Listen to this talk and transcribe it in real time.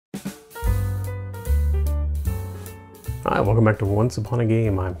Hi, welcome back to Once Upon a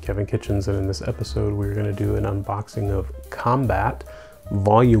Game. I'm Kevin Kitchens, and in this episode we're going to do an unboxing of Combat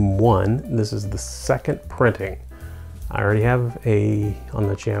Volume 1. This is the second printing. I already have on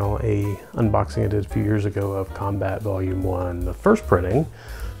the channel a unboxing I did a few years ago of Combat Volume 1, the first printing.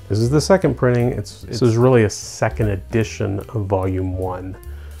 This is the second printing. This is really a second edition of Volume 1.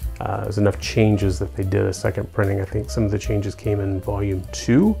 There's enough changes that they did a second printing. I think some of the changes came in Volume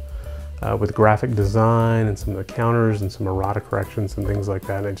 2. With graphic design and some of the counters and some errata corrections and things like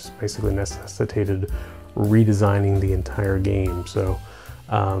that. And it just basically necessitated redesigning the entire game. So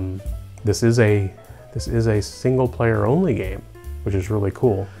this is a single player only game, which is really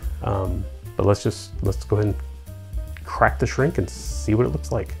cool. But let's go ahead and crack the shrink and see what it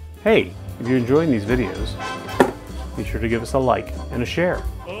looks like. Hey, if you're enjoying these videos, be sure to give us a like and a share.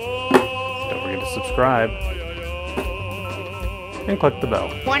 Don't forget to subscribe. And click the bell.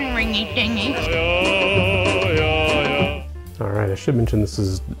 One ringy dingy. All right, I should mention this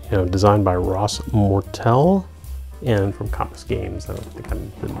is designed by Ross Mortel and from Compass Games. I don't think I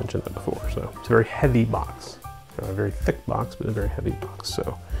didn't mention that before. So it's a very heavy box, a very thick box, but a very heavy box.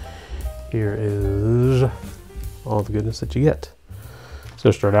 So here is all the goodness that you get.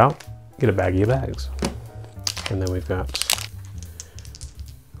 So to start out, get a baggie of bags, and then we've got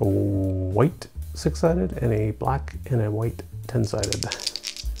a white 6-sided and a black and a white 10-sided,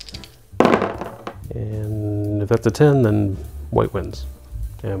 and if that's a 10, then white wins,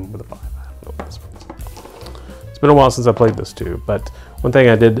 and with a 5, I don't know what this means. It's been a while since I played this too, but one thing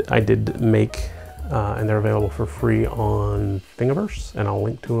I did make, and they're available for free on Thingiverse, and I'll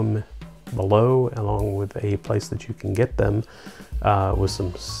link to them below, along with a place that you can get them, with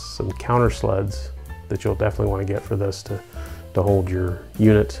some counter sleds that you'll definitely want to get for this to hold your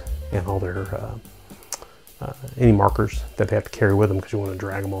unit and all their any markers that they have to carry with them, because you want to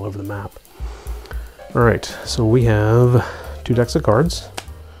drag them all over the map. All right, so we have 2 decks of cards.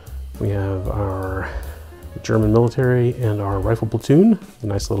 We have our German military and our rifle platoon. A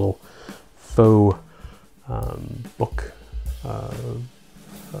nice little faux book,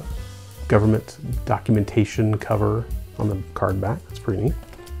 government documentation cover on the card back. That's pretty neat.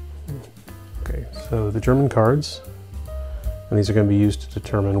 Okay, so the German cards, and these are going to be used to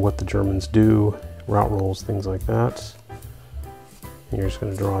determine what the Germans do, route rolls, things like that. And you're just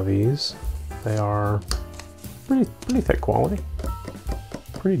going to draw these. They are pretty thick quality,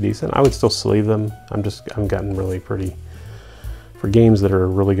 pretty decent. I would still sleeve them. I'm gotten really pretty, for games that are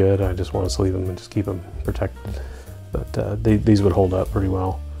really good, I just want to sleeve them and just keep them protected. But these would hold up pretty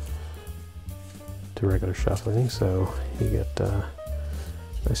well to regular shuffling. So you get a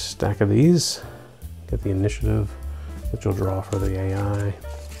nice stack of these. Get the initiative that you'll draw for the AI.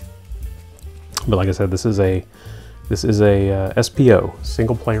 But like I said, this is a SPO,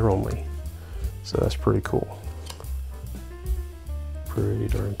 single player only. So that's pretty cool. Pretty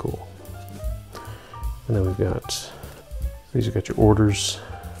darn cool. And then we've got, these have got your orders.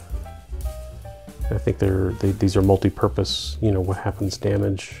 I think these are multi-purpose, what happens,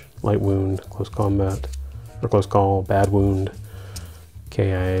 damage, light wound, close combat, or close call, bad wound.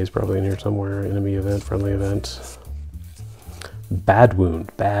 KIA is probably in here somewhere, enemy event, friendly event. Bad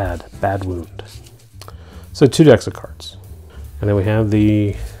wound, bad wound. So 2 decks of cards. And then we have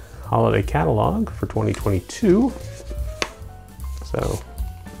the holiday catalog for 2022. So,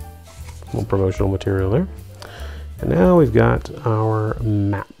 more promotional material there. And now we've got our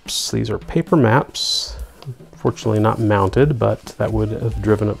maps. These are paper maps. Fortunately not mounted, but that would have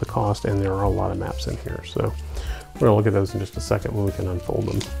driven up the cost, and there are a lot of maps in here. So we're gonna look at those in just a second when we can unfold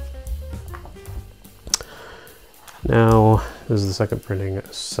them. Now, this is the second printing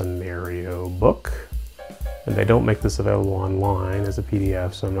scenario book, and they don't make this available online as a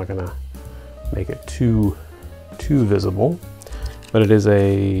PDF, so I'm not gonna make it too visible, but it is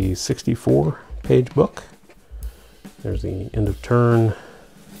a 64-page book. There's the end of turn,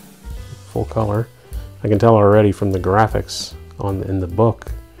 full color. I can tell already from the graphics in the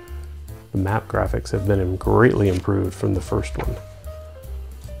book, the map graphics have been greatly improved from the first one.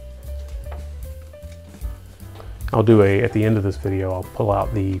 I'll do at the end of this video, I'll pull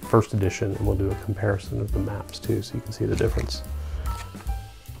out the first edition and we'll do a comparison of the maps too, so you can see the difference.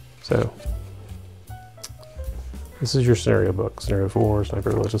 So, this is your scenario book, Scenario 4, Sniper.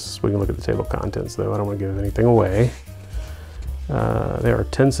 We can look at the table of contents though, I don't want to give anything away. There are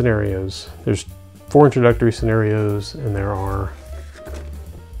 10 scenarios. There's 4 introductory scenarios, and there are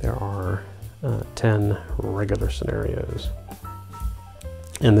 10 regular scenarios.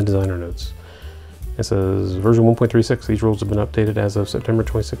 And the designer notes. It says version 1.36, these rules have been updated as of September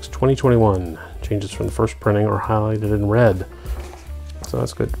 26, 2021. Changes from the first printing are highlighted in red. So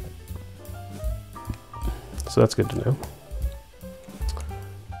that's good. so that's good to know.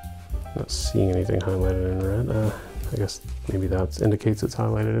 Not seeing anything highlighted in red. I guess maybe that indicates it's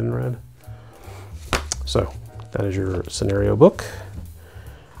highlighted in red. So that is your scenario book.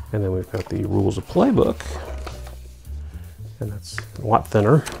 And then we've got the rules of play book. And that's a lot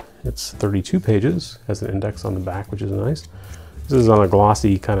thinner. It's 32 pages, has an index on the back, which is nice. This is on a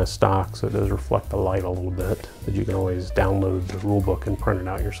glossy kind of stock, so it does reflect the light a little bit, but you can always download the rule book and print it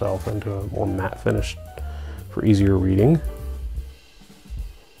out yourself into a more matte finish for easier reading.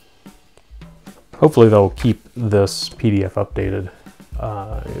 Hopefully they'll keep this PDF updated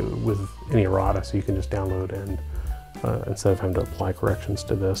with any errata, so you can just download and instead of having to apply corrections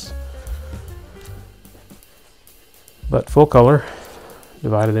to this. But full color,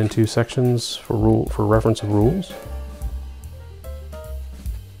 divided into sections for reference of rules.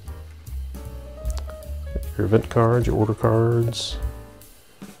 Your event cards, your order cards,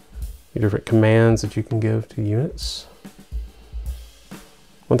 your different commands that you can give to units.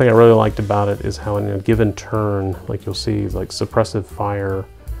 One thing I really liked about it is how in a given turn, like you'll see, like suppressive fire,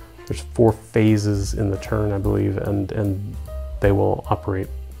 there's 4 phases in the turn, I believe, and they will operate.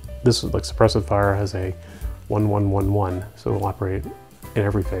 This is like suppressive fire has a 1-1-1-1, so it will operate in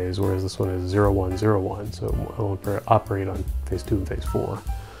every phase, whereas this one is 0-1-0-1, so it will operate on phase 2 and phase 4.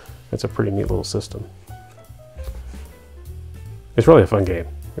 It's a pretty neat little system. It's really a fun game.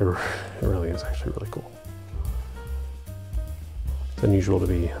 It really is actually really cool. It's unusual to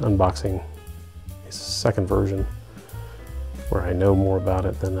be unboxing a second version where I know more about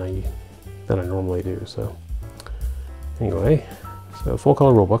it than I normally do. So anyway, so full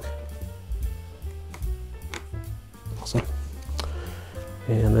color rulebook. Awesome.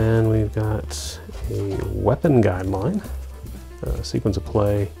 And then we've got a weapon guideline, sequence of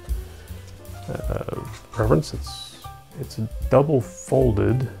play, reference. It's double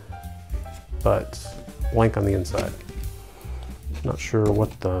folded, but blank on the inside. Not sure what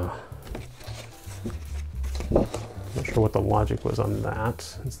the logic was on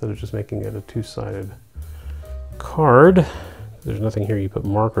that. Instead of just making it a 2-sided card, there's nothing here you put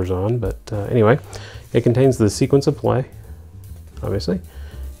markers on. But anyway, it contains the sequence of play, obviously,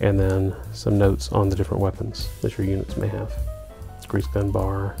 and then some notes on the different weapons that your units may have. Grease gun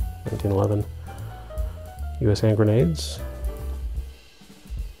bar, 1911. U.S. hand grenades.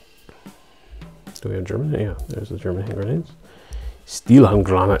 Do we have German? Yeah, there's the German hand grenades.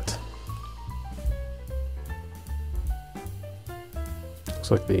 Stielhandgranat. Looks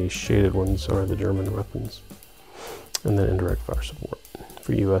like the shaded ones are the German weapons. And then indirect fire support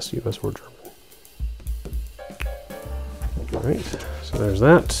for US or German. All right, so there's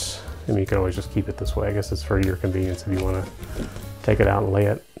that. I mean, you can always just keep it this way. I guess it's for your convenience if you want to take it out and lay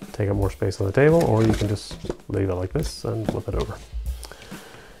it, take up more space on the table, or you can just leave it like this and flip it over.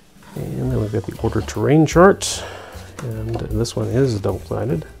 And then we've got the order terrain chart, and this one is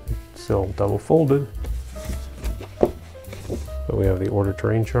double-sided, still double folded. But we have the order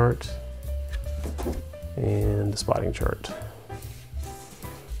terrain chart and the spotting chart,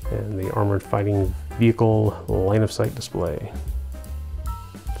 and the armored fighting vehicle line of sight display.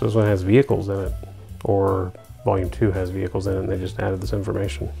 So this one has vehicles in it, or Volume 2 has vehicles in it, and they just added this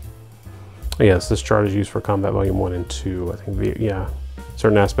information. Oh, yes, this chart is used for Combat Volume 1 and 2. I think, yeah,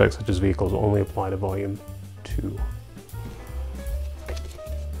 certain aspects such as vehicles only apply to Volume 2.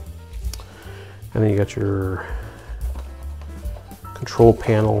 And then you got your control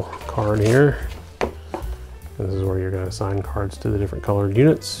panel card here. And this is where you're going to assign cards to the different colored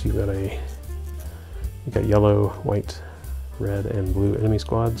units. You got yellow, white, red, and blue enemy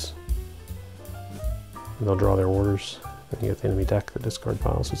squads. And they'll draw their orders. And you get the enemy deck, the discard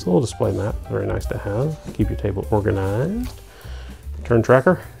piles. So it's a little display map, very nice to have. Keep your table organized. Turn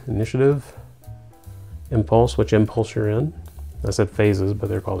tracker, initiative, impulse, which impulse you're in. I said phases, but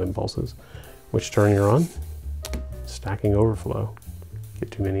they're called impulses. Which turn you're on. Stacking overflow. Get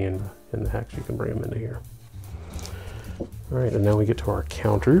too many in the hex, you can bring them into here. All right, and now we get to our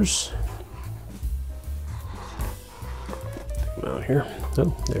counters. Take them out here.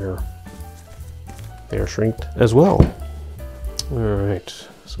 Oh, they are shrinked as well. All right,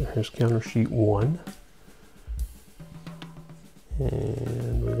 so here's counter sheet 1.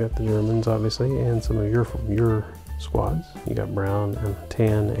 And we've got the Germans, obviously, and some of your squads. You got brown and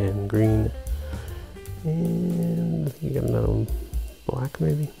tan and green. And I think you got another one, black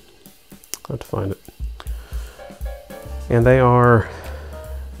maybe? I'll have to find it. And they are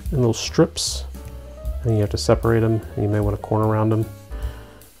in little strips, and you have to separate them, and you may want to corner round them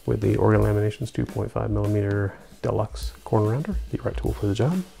with the Organ Laminations 2.5mm Deluxe Corner Rounder, the right tool for the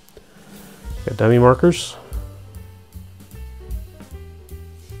job. Got dummy markers.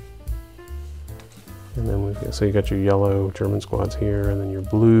 And then we've got, so you got your yellow German squads here, and then your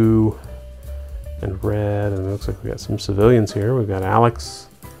blue and red, and it looks like we got some civilians here. We've got Alex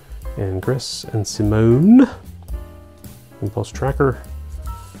and Chris and Simone. Impulse tracker.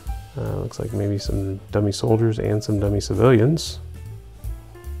 Looks like maybe some dummy soldiers and some dummy civilians.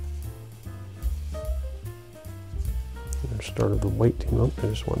 Started the white team up. I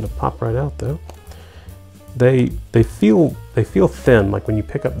just wanted to pop right out though. They feel thin. Like when you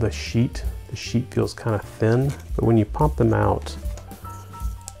pick up the sheet feels kind of thin, but when you pop them out,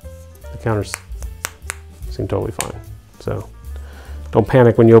 the counters seem totally fine. So don't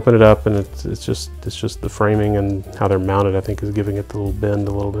panic when you open it up, and it's just the framing and how they're mounted, I think, is giving it the little bend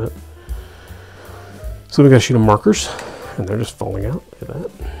a little bit. So we got a sheet of markers, and they're just falling out. Look at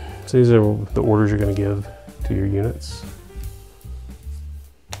that. So these are the orders you're going to give to your units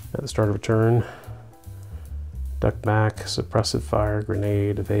at the start of a turn. Duck back, suppressive fire,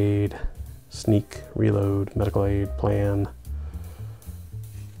 grenade, evade, sneak, reload, medical aid, plan,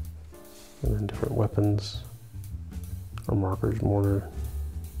 and then different weapons or markers, mortar,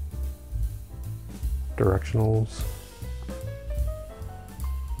 directionals.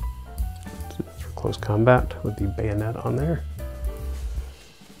 So it's for close combat with the bayonet on there.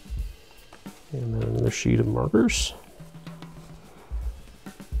 And then another sheet of markers.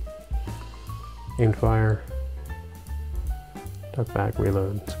 Aimed fire, duck back,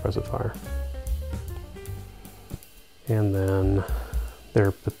 reload, suppressive fire. And then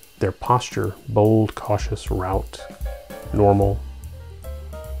their posture: bold, cautious, rout, normal.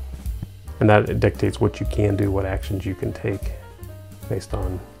 And that dictates what you can do, what actions you can take based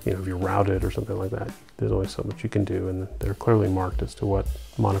on, you know, if you're routed or something like that. There's only so much you can do, and they're clearly marked as to what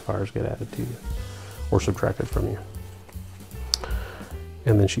modifiers get added to you or subtracted from you.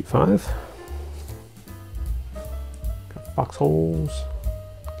 And then sheet 5. Foxholes,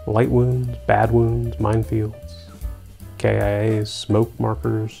 light wounds, bad wounds, minefields, KIAs, smoke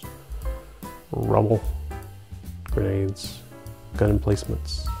markers, rubble, grenades, gun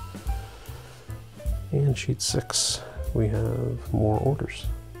emplacements. And sheet 6, we have more orders.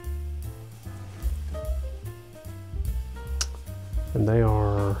 And they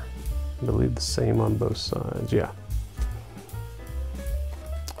are, I believe, the same on both sides, yeah.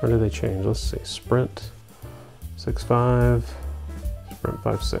 Or do they change? Let's see, sprint 6.5, sprint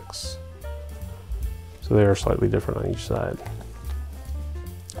 5.6. So they are slightly different on each side.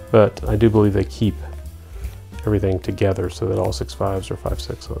 But I do believe they keep everything together so that all 6.5s are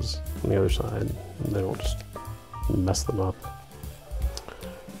 5.6s on the other side. And they don't just mess them up.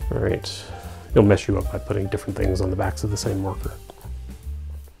 All right, it'll mess you up by putting different things on the backs of the same marker.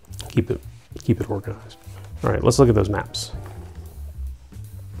 Keep it organized. All right, let's look at those maps.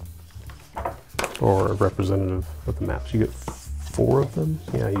 Or a representative of the maps. You get 4 of them.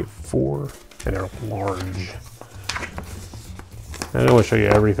 Yeah, you get 4, and they're large. I don't want to show you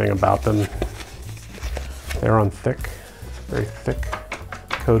everything about them. They're on thick, very thick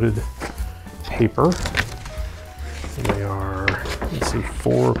coated paper. And they are, let's see,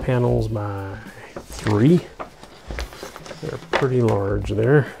 4 panels by 3. They're pretty large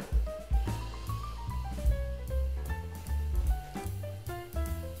there.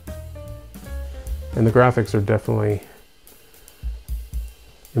 And the graphics are definitely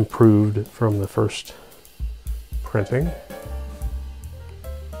improved from the first printing.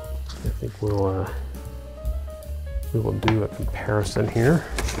 I think we will do a comparison here.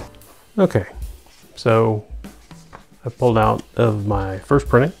 Okay, so I pulled out of my first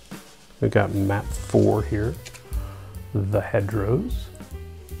printing. We've got map 4 here, the hedgerows.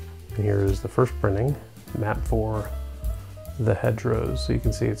 And here is the first printing, map 4. The hedgerows. So you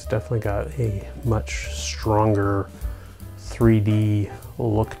can see it's definitely got a much stronger 3D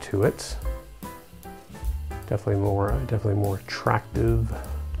look to it. Definitely more attractive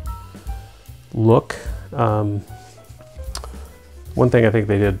look. One thing I think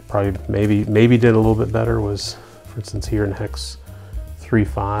they did probably maybe did a little bit better was, for instance, here in hex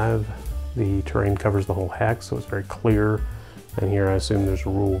 3.5, the terrain covers the whole hex, so it's very clear. And here I assume there's a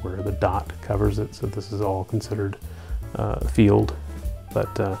rule where the dot covers it, so this is all considered field,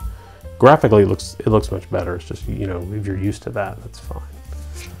 but graphically it looks much better. It's just, you know, if you're used to that, that's fine.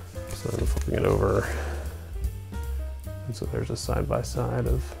 So I'm flipping it over, and so there's a side-by-side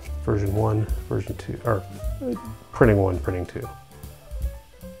of version 1, version 2, or printing 1, printing 2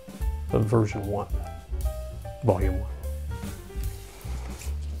 of version 1, volume 1.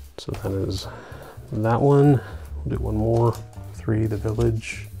 So that is that one. We'll do one more. 3, the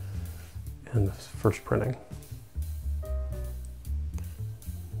village, and the first printing.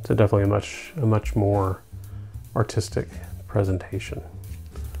 So definitely a much more artistic presentation.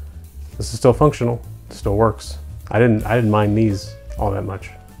 This is still functional. still works. I didn't mind these all that much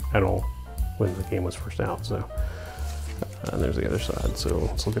at all when the game was first out. So, and there's the other side. So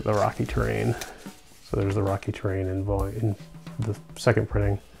let's look at the rocky terrain. So there's the rocky terrain in the second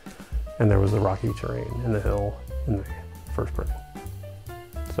printing, and there was the rocky terrain in the hill in the first printing.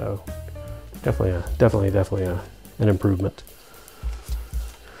 So definitely an improvement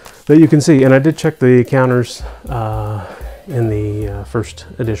that you can see. And I did check the counters in the first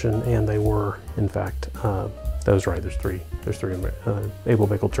edition, and they were, in fact, that was right. There's three. Able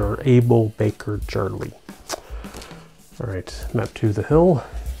Baker Charlie. All right, map 2, the hill.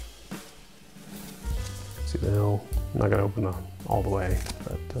 See the hill. I'm not gonna open all the way,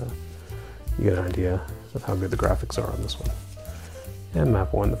 but you get an idea of how good the graphics are on this one. And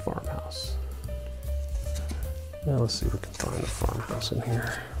map 1, the farmhouse. Now let's see if we can find the farmhouse in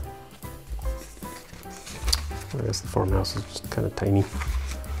here. I guess the farmhouse is just kind of tiny.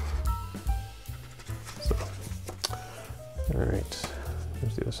 So, all right,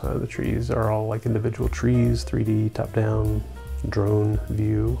 here's the other side of the trees. Are all like individual trees, 3D top-down drone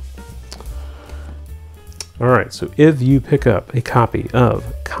view. All right, so if you pick up a copy of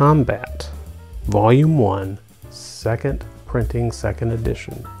Combat Volume 1, second printing, second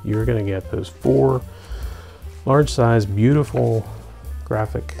edition, you're gonna get those 4 large-size, beautiful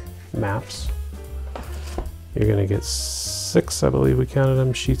graphic maps. You're gonna get 6, I believe we counted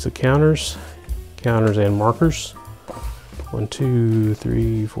them, sheets of counters and markers. 1, 2,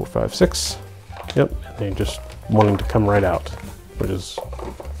 3, 4, 5, 6. Yep, and they just want them to come right out, which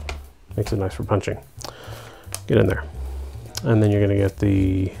makes it nice for punching. Get in there. And then you're gonna get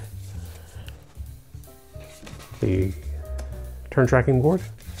the turn tracking board,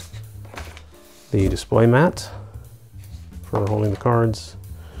 the display mat for holding the cards.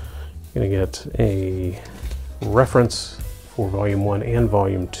 You're gonna get a reference for Volume 1 and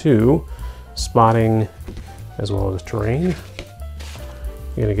Volume 2, spotting as well as terrain.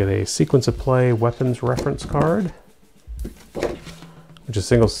 You're gonna get a sequence of play weapons reference card, which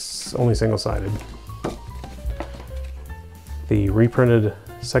is only single-sided. The reprinted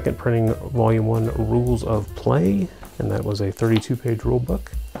second printing Volume 1 Rules of Play, and that was a 32-page rule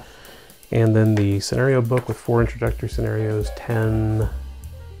book. And then the scenario book with 4 introductory scenarios, 10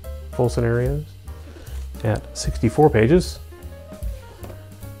 full scenarios at 64 pages.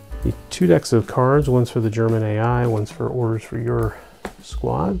 The 2 decks of cards, one's for the German AI, one's for orders for your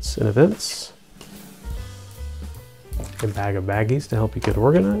squads and events. A bag of baggies to help you get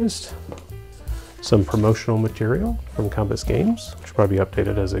organized. Some promotional material from Compass Games, which will probably be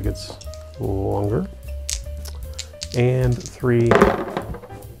updated as it gets longer. And 3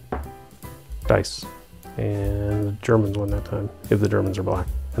 dice. And the Germans won that time, if the Germans are black,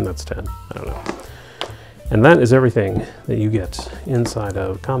 and that's 10, I don't know. And that is everything that you get inside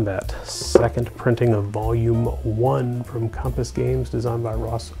of Combat, second printing of Volume 1 from Compass Games, designed by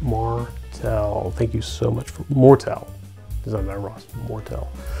Ross Martel. Thank you so much for Mortel, designed by Ross Mortel.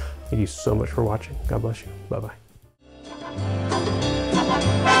 Thank you so much for watching. God bless you. Bye-bye.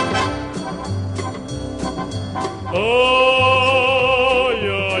 Oh!